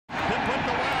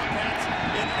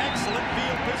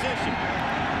position.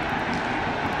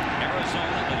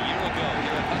 Arizona a year ago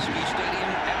here at Husky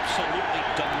Stadium absolutely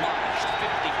demolished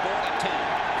 54-10.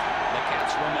 The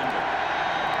Cats remember.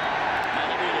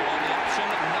 Malabulu on the option,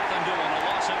 nothing doing. A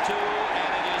loss of 2,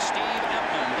 and it is Steve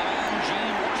Empman, the man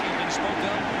Gene Washington spoke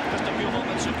of just a few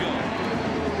moments ago.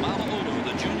 Malabulu,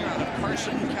 the junior out of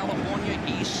Carson, California,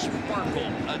 he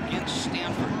sparkled against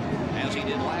Stanford, as he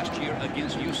did last year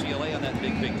against UCLA on that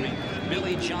big victory.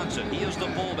 Billy Johnson, he is the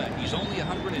fullback. He's only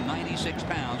 196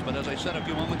 pounds, but as I said a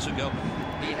few moments ago,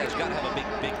 he has got to have a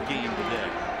big game today.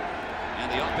 And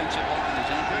the offensive line is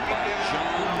anchored by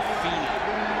John Fina.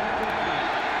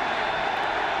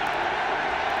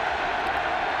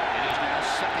 It is now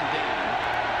 2nd down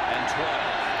and 12.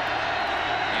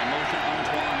 In motion,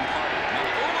 Antoine Carter.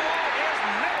 Malabulu is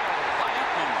nailed by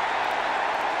Empman.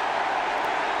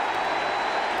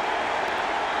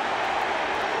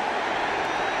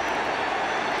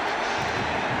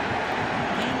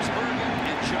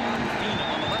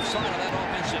 Side of that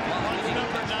offensive line.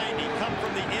 Number 90 come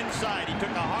from the inside. He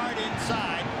took a hard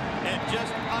inside and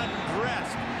just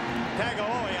undressed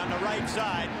Tagoe on the right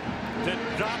side to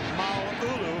drop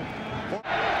Malabulu.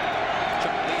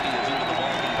 Chuck Levy is into the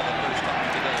ballgame for the first time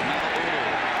today. Malabulu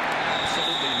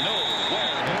absolutely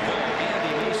nowhere to go.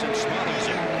 Andy Mason smothers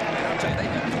it. And I'll tell you, they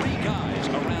have 3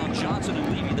 guys around Johnson and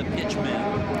Levy, the pitch men.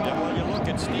 Yeah, well, you look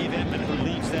at Steve Empman, who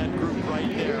leads that group right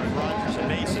there, and Rogers and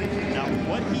Mason. Now,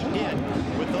 what he did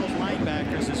with those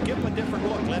linebackers is give them a different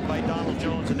look, led by Donald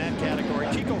Jones in that category.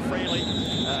 Chico Fraley,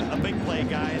 a big play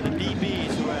guy, and the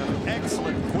DBs who have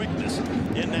excellent quickness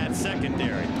in that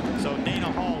secondary. So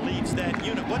Dana Hall leads that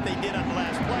unit. What they did on the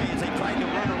last play is they tried to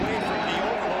run away from the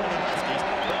overload of the Huskies,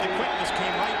 but the quickness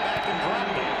came right back and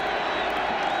dropped them.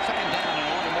 2nd down and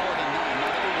one more than 9.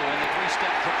 Malabulu in the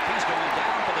 3-step drop. He's going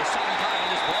down for the 2nd time in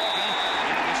this ball game,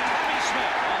 and it is Tommy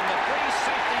Smith on the free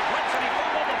safety blitz, and he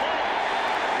fumbled the ball.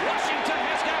 Washington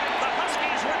has got it. The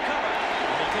Huskies recover.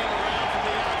 They came around from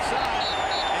the outside,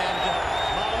 and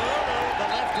Malabulu, the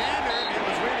left-hander, it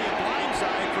was really a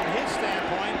blindside from his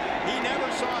standpoint. He never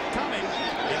saw it coming,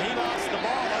 and he lost the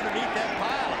ball underneath that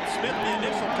pile. Smith, the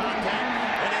initial contact,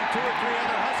 and then 2 or 3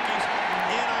 other Huskies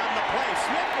in on the play.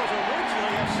 Smith was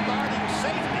originally a starting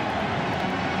safety.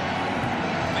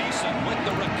 Mason with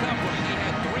the recovery. He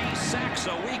had 3 sacks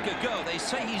a week ago. They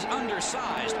say he's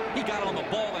undersized. He got on the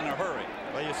ball in a hurry.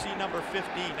 Well, you see number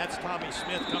 15, that's Tommy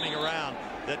Smith coming around,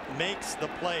 that makes the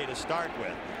play to start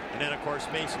with. And then, of course,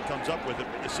 Mason comes up with it.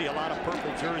 You see a lot of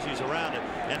purple jerseys around it,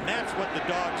 and that's what the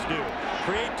Dawgs do.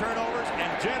 Create turnovers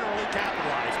and generally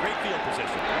capitalize. Great field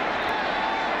position.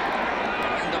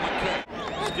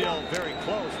 Still very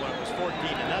close when it was 14-0.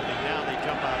 Now they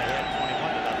jump out ahead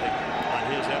 21-0 on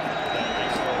his effort for that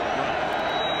nice throw and run.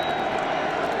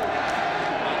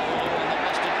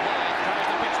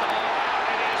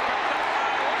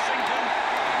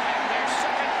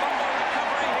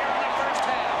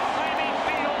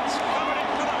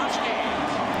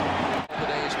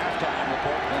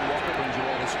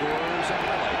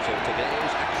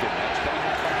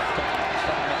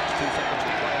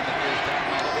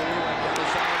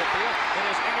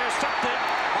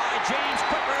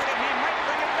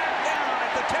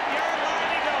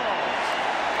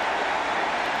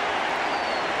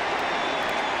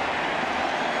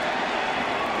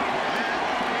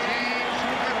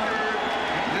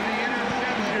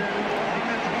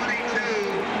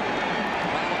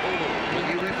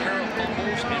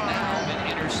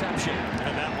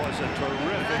 And that was a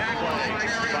terrific play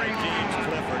by James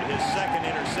Clifford. His 2nd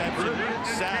interception,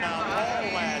 sat out all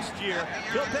last year.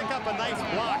 He'll pick up a nice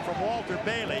block from Walter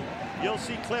Bailey. You'll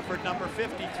see Clifford, number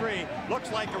 53,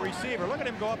 looks like a receiver. Look at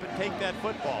him go up and take that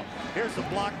football. Here's the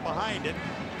block behind it.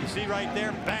 You see right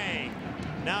there, bang.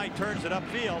 Now he turns it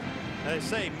upfield. As I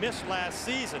say, missed last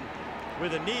season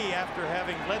with a knee after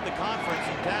having led the conference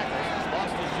in tackles.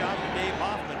 Lost his job to Dave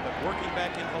Hoffman, but working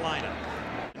back in the lineup.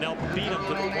 And they'll beat him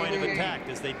to the point of attack,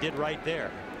 as they did right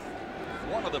there.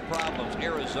 One of the problems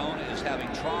Arizona is having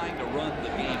trying to run the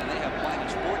game, and they have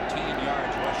minus 14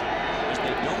 yards rushing, is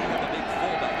they don't have a big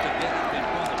fullback to get up in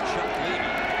front of Chuck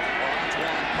Levy or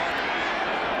Antoine Carter.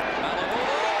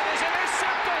 Malabulu is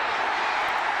intercepted.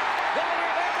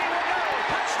 Walter Bailey will go.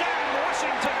 Touchdown,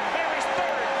 Washington. Bailey's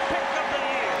 3rd pick of the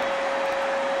year.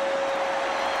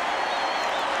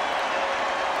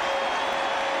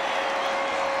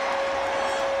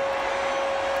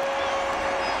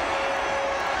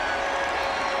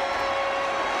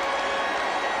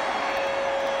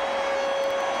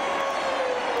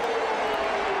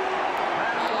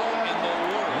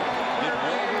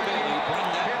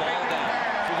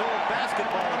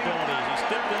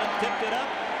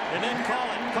 and then caught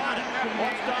it.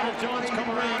 Watch Donald Jones come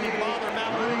around and bother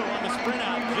Malarulo on the sprint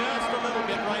out just a little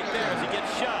bit right there as he gets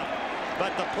shoved.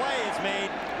 But the play is made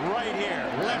right here.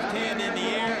 Left hand in the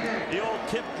air, the old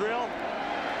tip drill.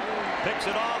 Picks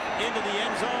it off into the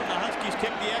end zone. The Huskies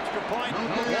kick the extra point.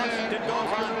 Washington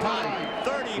goes on punt.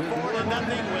 34-0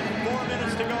 with 4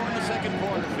 minutes to go in the second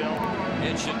quarter, Phil.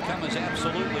 It should come as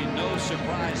absolutely no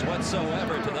surprise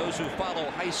whatsoever to those who follow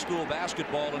high school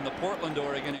basketball in the Portland,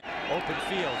 Oregon. Open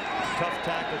field, tough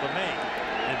tackle to make.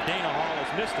 And Dana Hall has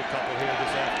missed a couple here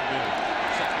this afternoon.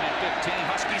 Second and 15.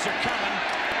 Huskies are coming.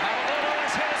 Malarulo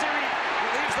is hit as he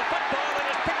leaves the football and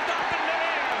is picked up in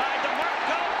midair by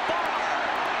DeMarco Barr.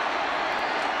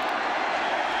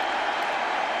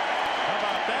 How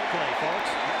about that play,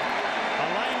 folks? A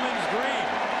lineman's dream.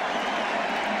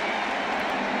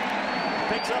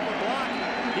 Picks up a block.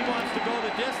 He wants to go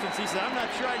the distance. He said, I'm not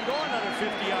sure I can go another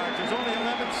 50 yards. There's only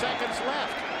 11 seconds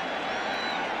left.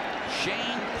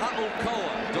 Shane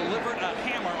Paukoa delivered a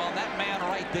hammer on that man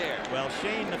right there. Well,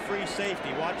 Shane, the free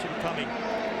safety, watch him coming.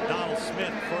 Donald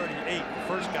Smith, 48, the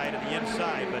first guy to the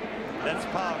inside, but that's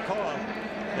Paukoa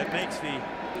that makes the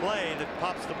play that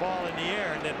pops the ball in the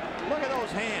air. And then look at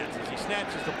those hands as he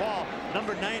snatches the ball.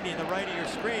 Number 90 in the right of your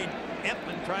screen.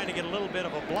 Empman trying to get a little bit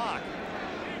of a block.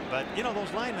 But, you know,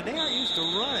 those linemen, they aren't used to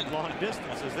running long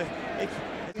distances. Hey,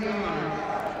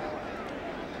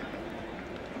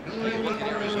 look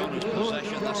at Arizona's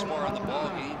possession thus far on the ball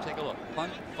game. Take a look.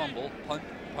 Punt, fumble, punt,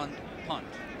 punt, punt.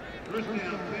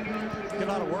 Get a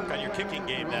lot of work on your kicking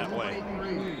game that way.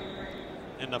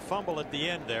 And the fumble at the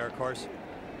end there, of course,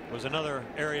 was another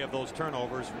area of those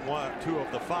turnovers. 2 of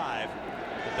the 5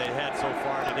 that they had so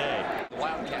far today. The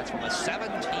Wildcats from a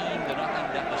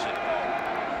 17-0 deficit.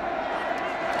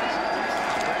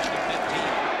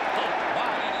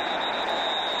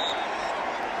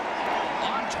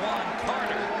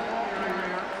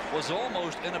 Was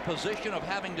almost in a position of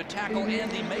having to tackle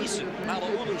Andy Mason.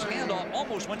 Malaulu's handoff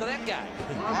almost went to that guy.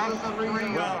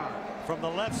 Well, from the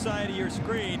left side of your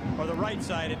screen, or the right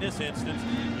side in this instance,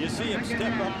 you see him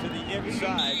step up to the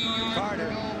inside.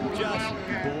 Carter just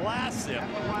blasts him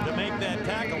to make that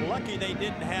tackle. Lucky they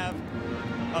didn't have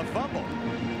a fumble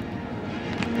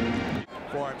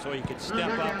for him so he could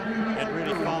step up and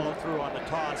really follow through on the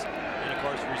toss, and of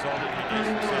course resulted in a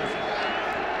nice reception.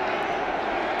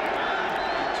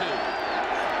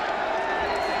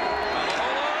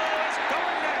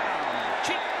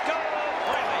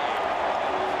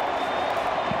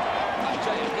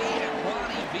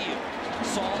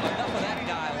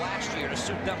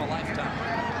 Them a lifetime.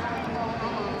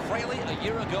 Fraley a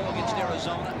year ago against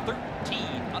Arizona, 13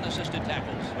 unassisted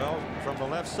tackles. Well, from the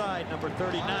left side, number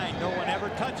 39, no one ever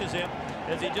touches him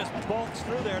as he just bolts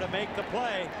through there to make the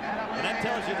play. And that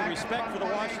tells you the respect for the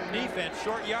Washington defense.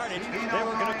 Short yardage, they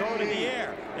were going to go to the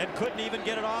air and couldn't even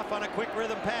get it off on a quick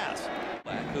rhythm pass.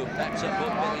 Who backs up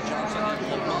both Billy Johnson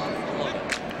and Lamont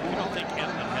Lovett. I don't think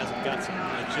Empman hasn't got some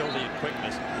agility and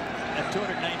quickness. At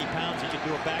 290 pounds, he can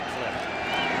do a backflip.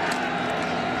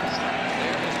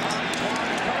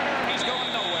 He's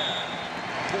going nowhere.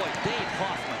 Boy, Dave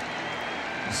Hoffman,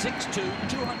 6'2",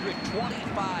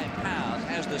 225 pounds,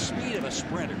 has the speed of a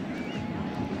sprinter.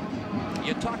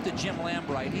 You talk to Jim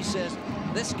Lambright, he says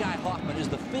this guy Hoffman is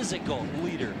the physical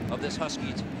leader of this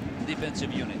Huskies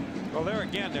defensive unit. Well, there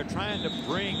again, they're trying to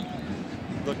bring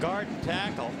the guard and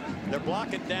tackle. They're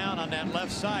blocking down on that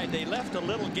left side. They left a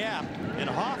little gap, and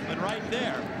Hoffman right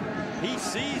there, he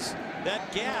sees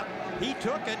that gap. He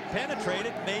took it,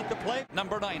 penetrated, made the play.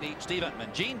 Number 90, Steve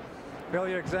Empman. Gene? Bill,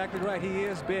 you're exactly right. He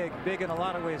is big in a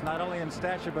lot of ways, not only in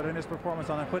stature, but in his performance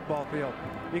on the football field.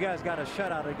 You guys got a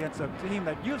shutout against a team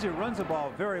that usually runs the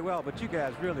ball very well, but you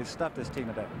guys really stuffed this team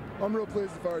today. I'm real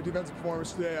pleased with our defensive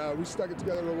performance today. We stuck it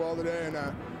together real well today, and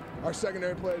our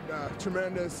secondary played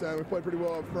tremendous, and we played pretty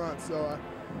well up front. So,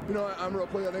 you know, I'm real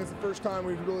pleased. I think it's the first time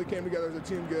we really came together as a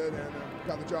team good and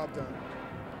got the job done.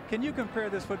 Can you compare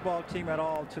this football team at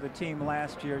all to the team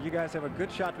last year? You guys have a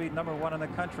good shot to be #1 in the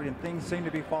country, and things seem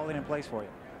to be falling in place for you.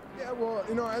 Yeah, well,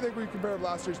 you know, I think we compare with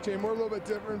last year's team. We're a little bit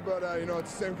different, but, you know, it's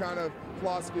the same kind of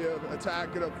philosophy of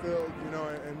attack, get upfield, you know,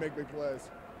 and make big plays.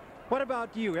 What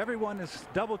about you? Everyone is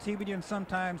double teaming you, and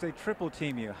sometimes they triple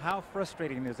team you. How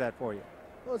frustrating is that for you?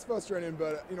 Well, it's frustrating,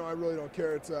 but, you know, I really don't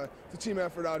care. It's a team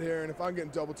effort out here, and if I'm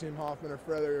getting double team Hoffman or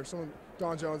Fraley or someone,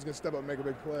 Don Jones is going to step up and make a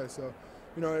big play. So,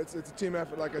 you know, it's a team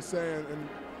effort, like I say, and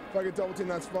if I get double team,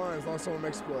 that's fine, as long as someone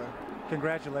makes a play.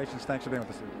 Congratulations. Thanks for being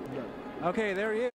with us. Yeah. Okay, there he is.